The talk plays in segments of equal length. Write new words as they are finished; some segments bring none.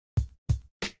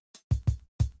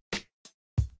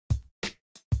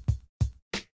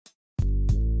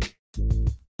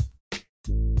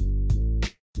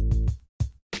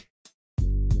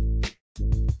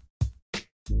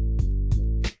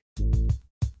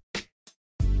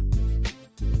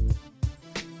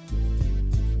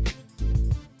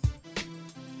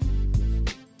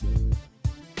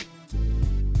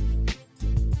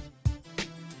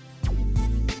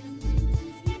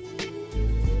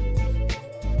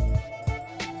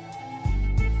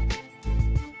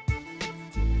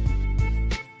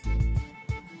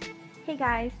Hey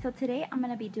guys, so today I'm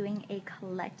going to be doing a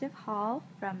collective haul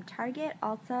from Target,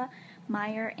 Ulta,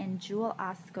 Meijer, and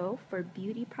jewel-osco for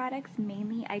beauty products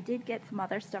mainly. I did get some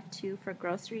other stuff too for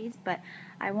groceries, but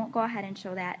I won't go ahead and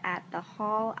show that at the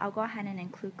haul. I'll go ahead and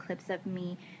include clips of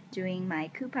me doing my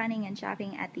couponing and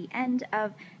shopping at the end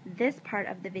of this part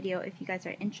of the video if you guys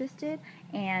are interested,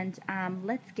 and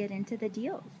let's get into the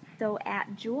deals. So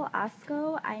at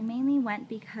jewel-osco, I mainly went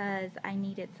because I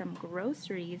needed some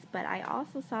groceries, but I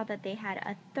also saw that they had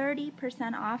a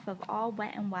 30% off of all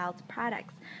Wet n Wild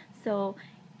products. So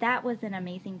that was an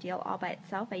amazing deal all by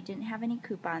itself. I didn't have any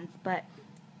coupons, but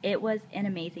it was an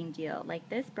amazing deal. Like,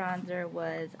 this bronzer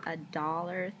was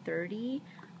 $1.30,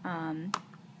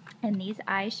 and these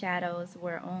eyeshadows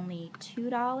were only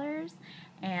 $2,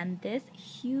 and this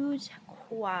huge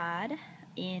quad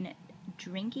in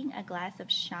Drinking a Glass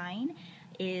of Shine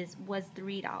was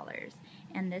 $3,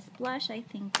 and this blush I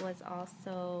think was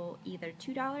also either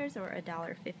 $2 or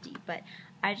 $1.50, but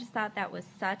I just thought that was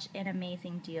such an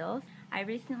amazing deal. I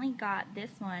recently got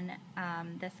this one,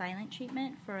 the Silent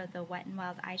Treatment for the Wet n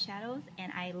Wild eyeshadows,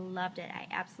 and I loved it. I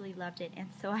absolutely loved it, and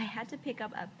so I had to pick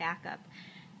up a backup.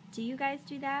 Do you guys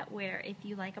do that, where if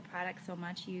you like a product so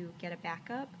much you get a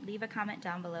backup? Leave a comment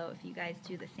down below if you guys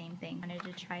do the same thing. I wanted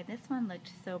to try this one.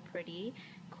 Looked so pretty.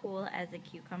 Cool as a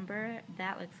cucumber.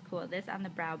 That looks cool. This on the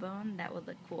brow bone, that would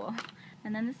look cool.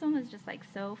 And then this one was just like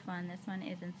so fun. This one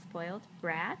is in Spoiled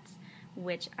Brat,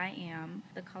 which I am.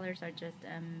 The colors are just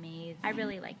amazing. I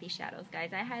really like these shadows,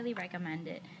 guys. I highly recommend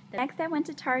it. Next, I went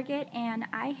to Target, and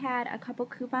I had a couple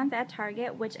coupons at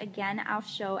Target, which again I'll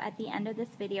show at the end of this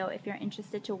video if you're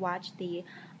interested to watch the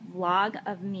vlog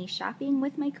of me shopping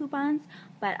with my coupons.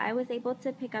 But I was able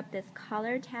to pick up this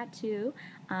color tattoo,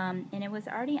 and it was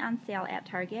already on sale at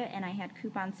Target, and I had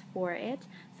coupons for it.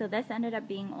 So this ended up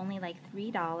being only like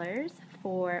 $3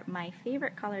 for my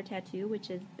favorite color tattoo, which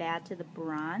is Bad to the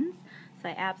Bronze. So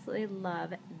I absolutely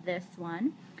love this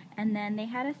one. And then they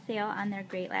had a sale on their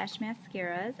Great Lash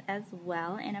mascaras as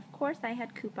well. And of course I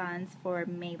had coupons for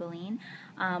Maybelline,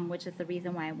 which is the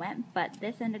reason why I went. But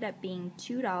this ended up being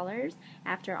 $2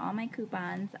 after all my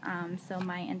coupons. So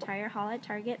my entire haul at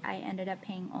Target, I ended up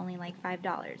paying only like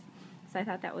 $5. So I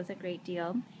thought that was a great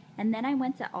deal. And then I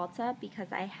went to Ulta because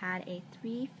I had a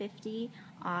 $3.50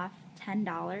 off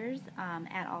 $10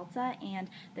 at Ulta, and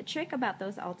the trick about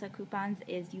those Ulta coupons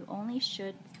is you only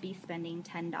should be spending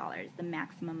 $10, the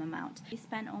maximum amount. If you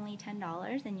spend only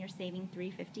 $10 and you're saving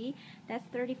 $3.50, that's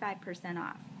 35%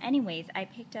 off. Anyways, I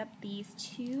picked up these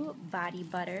two body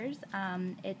butters.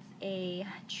 It's a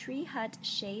Tree Hut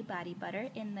Shea body butter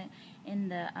in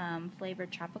the flavor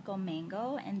Tropical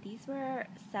Mango, and these were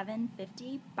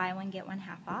 $7.50, buy one get one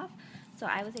half off. So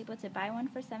I was able to buy one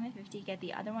for $7.50, get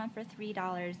the other one for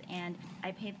 $3, and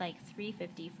I paid like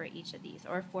 $3.50 for each of these,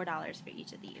 or $4 for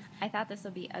each of these. I thought this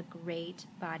would be a great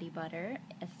body butter,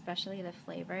 especially the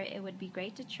flavor. It would be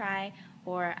great to try,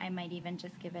 or I might even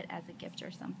just give it as a gift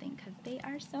or something because they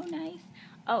are so nice.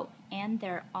 Oh, and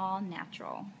they're all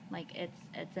natural. Like,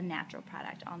 it's a natural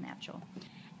product, all natural.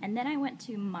 And then I went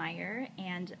to Meijer,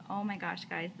 and oh my gosh,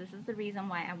 guys, this is the reason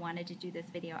why I wanted to do this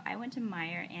video. I went to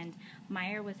Meijer, and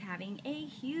Meijer was having a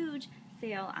huge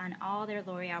sale on all their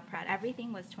Loreal products.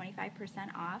 Everything was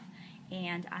 25% off,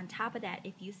 and on top of that,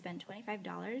 if you spend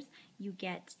 $25, you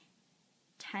get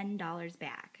 $10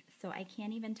 back. So I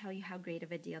can't even tell you how great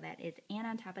of a deal that is. And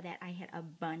on top of that, I had a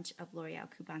bunch of Loreal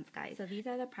coupons, guys. So these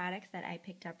are the products that I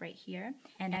picked up right here,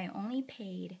 and I only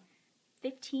paid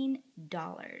 $15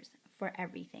 for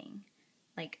everything.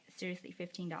 Like, seriously,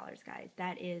 $15, guys.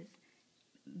 That is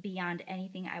beyond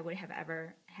anything I would have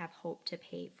ever have hoped to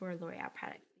pay for a L'Oreal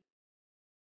product.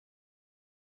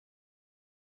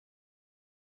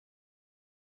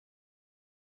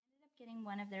 I ended up getting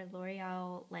one of their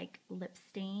L'Oreal like lip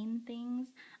stain things,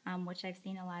 which I've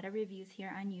seen a lot of reviews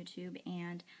here on YouTube,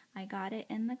 and I got it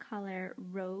in the color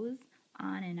Rose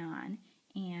On and On,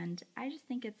 and I just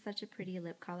think it's such a pretty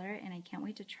lip color, and I can't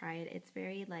wait to try it. It's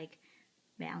very like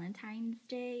Valentine's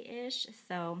Day-ish,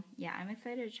 so yeah, I'm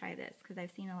excited to try this because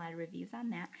I've seen a lot of reviews on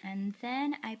that. And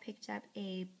then I picked up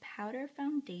a powder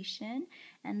foundation,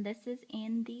 and this is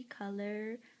in the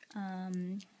color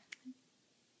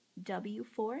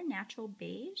W4 Natural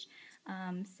Beige.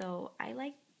 So I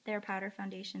like their powder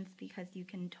foundations because you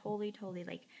can totally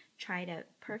like try to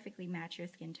perfectly match your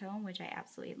skin tone, which I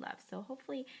absolutely love. So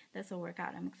hopefully this will work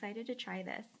out. I'm excited to try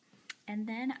this. And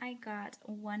then I got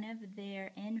one of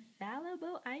their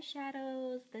infallible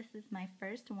eyeshadows. This is my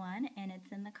first one, and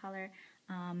it's in the color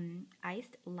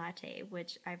Iced Latte,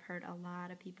 which I've heard a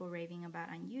lot of people raving about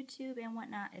on YouTube and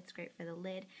whatnot. It's great for the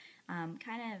lid.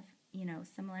 Kind of you know,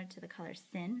 similar to the color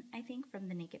Sin, I think, from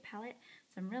the Naked palette.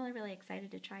 So I'm really, really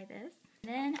excited to try this.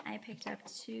 Then I picked up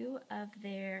two of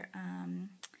their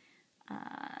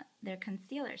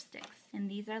concealer sticks, and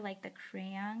these are like the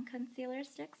crayon concealer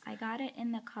sticks. I got it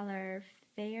in the color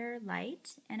Fair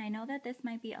Light, and I know that this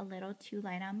might be a little too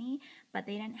light on me, but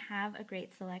they didn't have a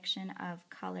great selection of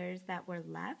colors that were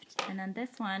left. And then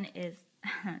this one is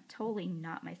totally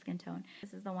not my skin tone.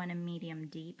 This is the one in medium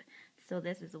deep, so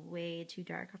this is way too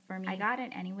dark for me. I got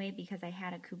it anyway because I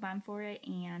had a coupon for it,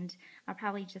 and I'll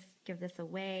probably just give this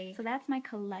away. So that's my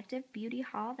collective beauty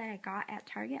haul that I got at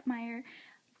Target, Meijer,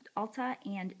 Ulta,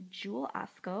 and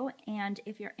jewel-osco. And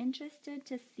if you're interested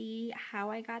to see how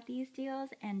I got these deals,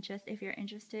 and just if you're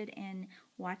interested in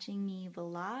watching me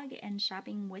vlog and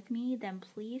shopping with me, then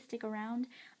please stick around.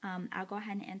 I'll go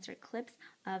ahead and insert clips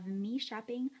of me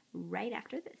shopping right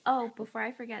after this. Oh, before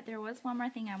I forget, there was one more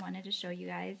thing I wanted to show you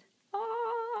guys.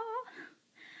 Oh,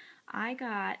 I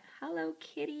got Hello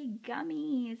Kitty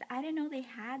gummies. I didn't know they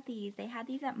had these. They had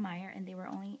these at Meijer, and they were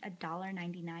only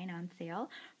 $1.99 on sale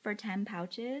for 10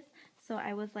 pouches. So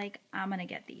I was like, I'm gonna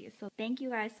get these. So thank you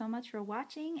guys so much for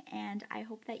watching, and I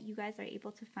hope that you guys are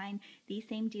able to find these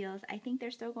same deals. I think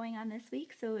they're still going on this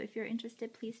week, so if you're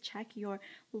interested, please check your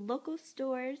local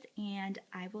stores, and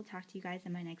I will talk to you guys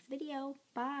in my next video.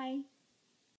 Bye!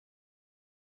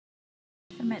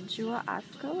 I'm at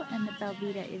jewel-osco, and the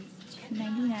Velveeta is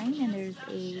 $2.99, and there's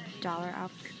a $1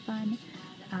 off coupon,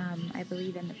 I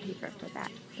believe, in the paper for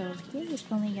that. So here it's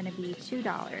only going to be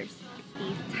 $2.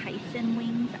 These Tyson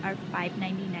wings are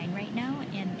 $5.99 right now,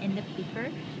 and in the paper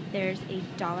there's a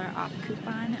 $1 off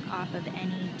coupon off of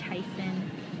any Tyson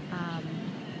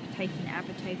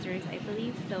appetizers, I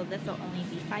believe. So this will only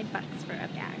be $5 for a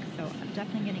bag. So I'm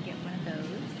definitely going to get one of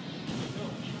those.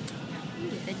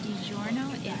 The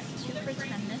DiGiorno is 2 for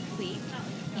 $10 this week,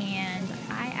 and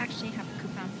I actually have a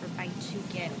coupon for buy 2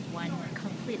 get 1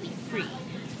 completely free.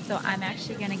 So I'm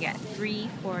actually going to get 3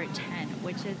 for $10,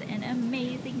 which is an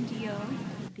amazing deal.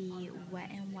 The Wet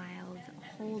n Wild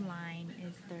whole line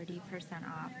is 30%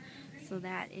 off, so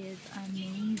that is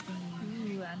amazing.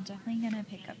 Ooh, I'm definitely going to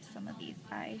pick up some of these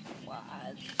eye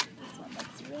wads. This one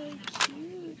looks really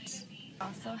cute.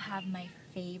 Also have my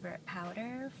favorite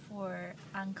powder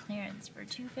on clearance for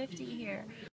 $2.50 here.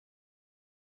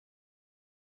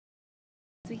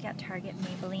 We got Target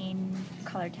Maybelline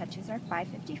color tattoos are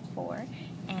 $5.54,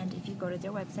 and if you go to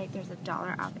their website, there's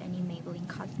 $1 off any Maybelline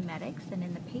cosmetics, and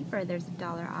in the paper there's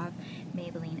 $1 off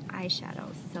Maybelline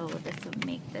eyeshadow. So this would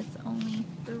make this only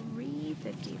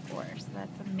 $3.54, so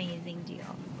that's an amazing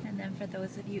deal. And then for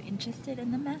those of you interested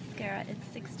in the mascara, it's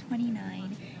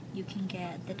 $6.29. You can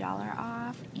get the $1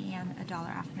 off and a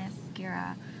 $1 off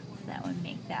mascara, so that would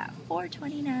make that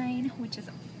 $4.29, which is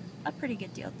a pretty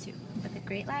good deal too. But the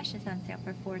Great Lash is on sale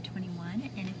for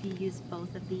 $4.21, and if you use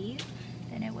both of these,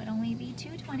 then it would only be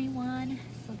 $2.21,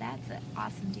 so that's an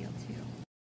awesome deal too.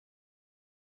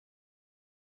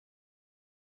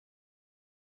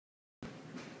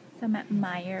 So I'm at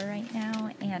Meijer right now,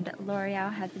 and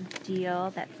Loreal has a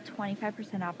deal that's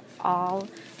 25% off all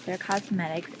their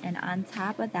cosmetics, and on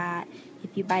top of that,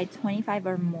 if you buy 25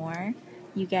 or more,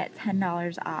 you get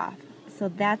 $10 off. So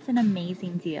that's an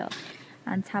amazing deal.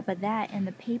 On top of that, in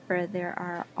the paper, there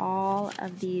are all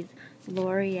of these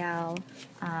Loreal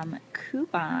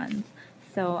coupons.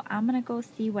 So I'm going to go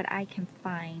see what I can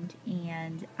find,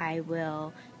 and I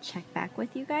will check back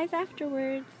with you guys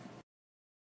afterwards.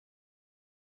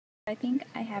 I think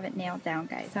I have it nailed down,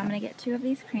 guys. So I'm going to get 2 of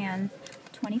these crayons,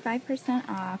 25%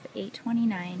 off,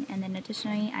 $8.29, and then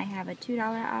additionally I have a $2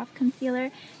 off concealer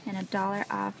and a $1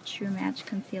 off True Match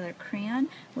concealer crayon,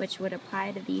 which would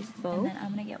apply to these both. And then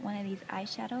I'm going to get one of these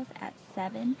eyeshadows at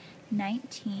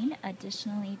 $7.19,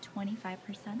 additionally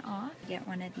 25% off. Get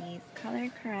one of these Color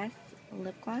Caress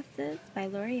lip glosses by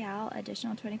L'Oreal,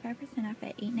 additional 25% off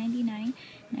at $8.99,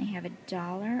 and I have a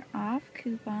 $1 off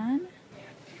coupon.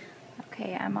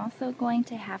 Okay, I'm also going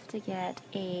to have to get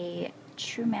a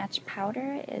True Match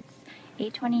powder. It's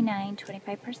 $8.29,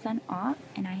 25% off,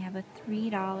 and I have a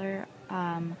 $3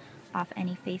 off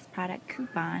any face product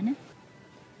coupon.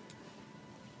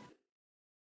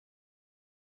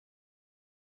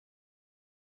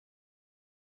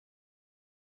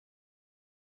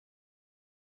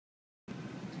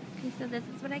 Okay, so this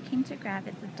is what I came to grab.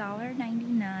 It's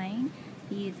 $1.99.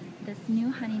 This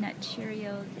new Honey Nut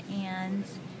Cheerios and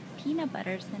Peanut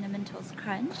Butter Cinnamon Toast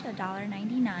Crunch,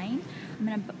 $1.99. I'm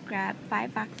going to grab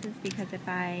 5 boxes because if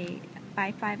I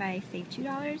buy 5 I save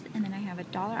 $2, and then I have a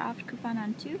 $1 off coupon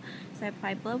on 2, so I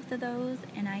apply both of those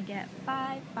and I get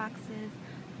 5 boxes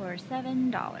for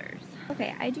 $7.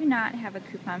 Okay, I do not have a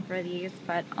coupon for these,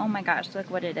 but oh my gosh, look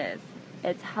what it is.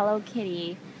 It's Hello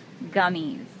Kitty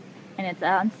gummies, and it's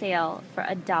on sale for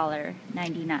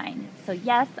 $1.99. So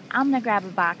yes, I'm gonna grab a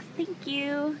box. Thank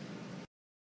you.